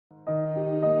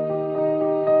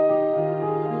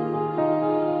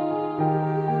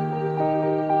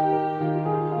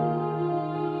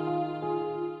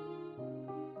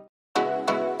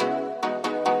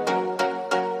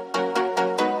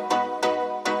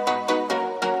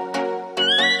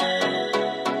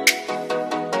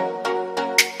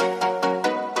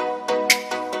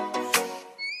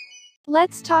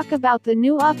Let's talk about the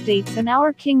new updates and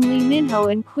our King Lee Min-ho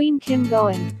and Queen Kim Go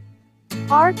Eun.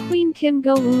 Our Queen Kim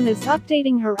Go Eun is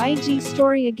updating her IG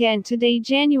story again today,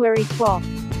 January 12th.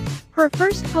 Her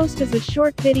first post is a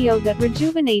short video that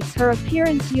rejuvenates her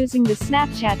appearance using the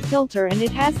Snapchat filter, and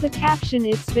it has the caption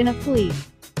 "It's been a flea."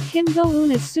 Kim Go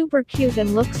Eun is super cute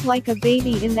and looks like a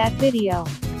baby in that video.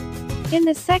 In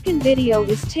the second video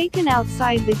is taken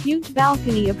outside the huge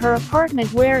balcony of her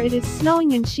apartment where it is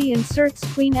snowing, and she inserts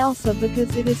Queen Elsa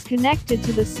because it is connected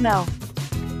to the snow.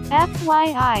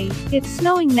 FYI, it's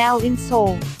snowing now in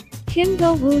Seoul. Kim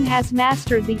Go Eun has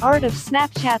mastered the art of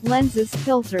Snapchat lenses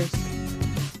filters.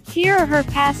 Here are her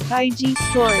past IG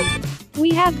story.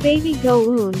 We have Baby Go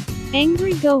Eun,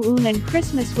 Angry Go Eun, and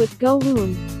Christmas with Go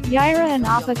Eun, Yaira and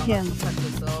Appa Kim.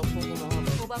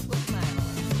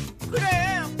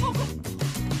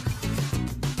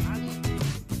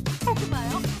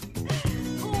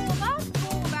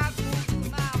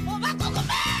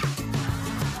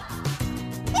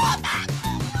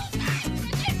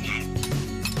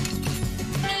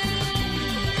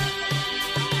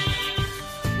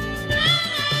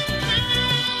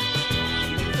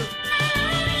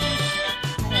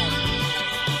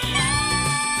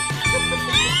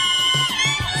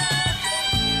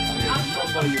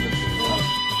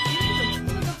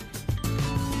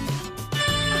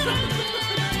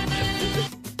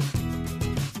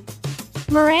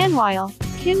 Meanwhile,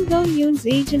 Kim Go Eun's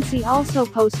agency also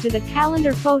posted a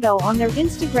calendar photo on their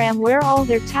Instagram where all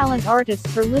their talent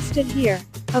artists are listed here.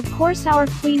 Of course, our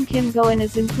Queen Kim Go Eun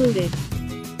is included.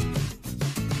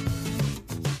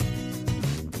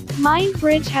 Mind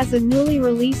Bridge has a newly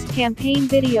released campaign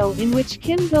video in which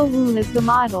Kim Go Eun is the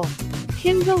model.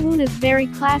 Kim Go Eun is very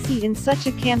classy in such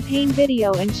a campaign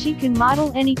video, and she can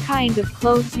model any kind of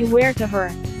clothes you wear to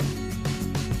her.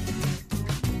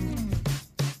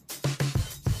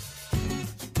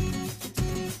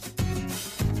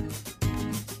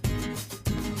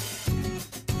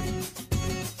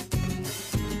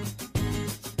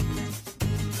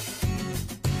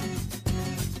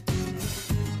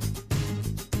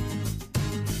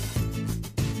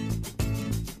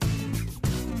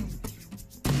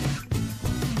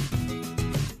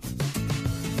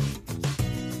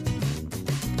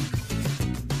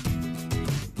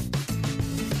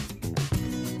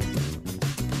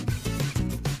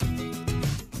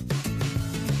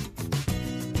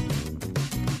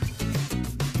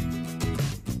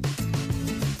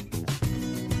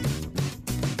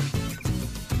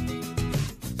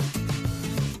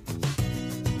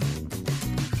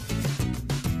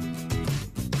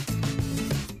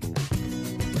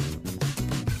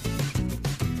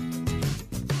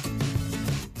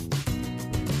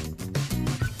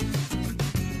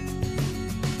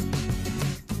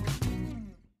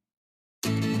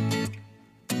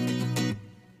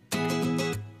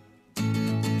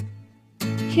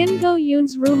 Kim Go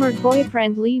Eun's rumored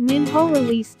boyfriend Lee Min-ho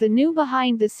released the new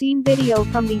behind-the-scene video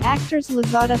from the actor's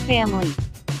Lazada family.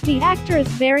 The actor is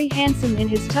very handsome in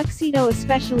his tuxedo,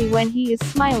 especially when he is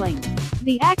smiling.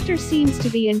 The actor seems to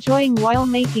be enjoying while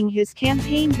making his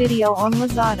campaign video on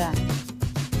Lazada.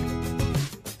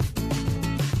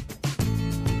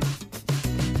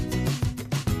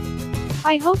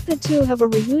 I hope the two have a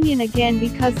reunion again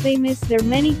because they miss their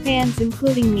many fans,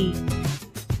 including me.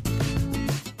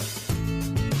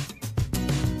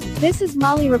 This is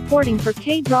Molly reporting for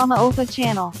K-Drama Oppa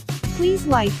channel. Please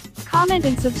like, comment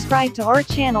and subscribe to our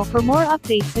channel for more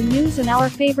updates and news on our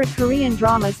favorite Korean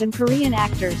dramas and Korean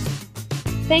actors.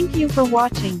 Thank you for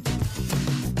watching.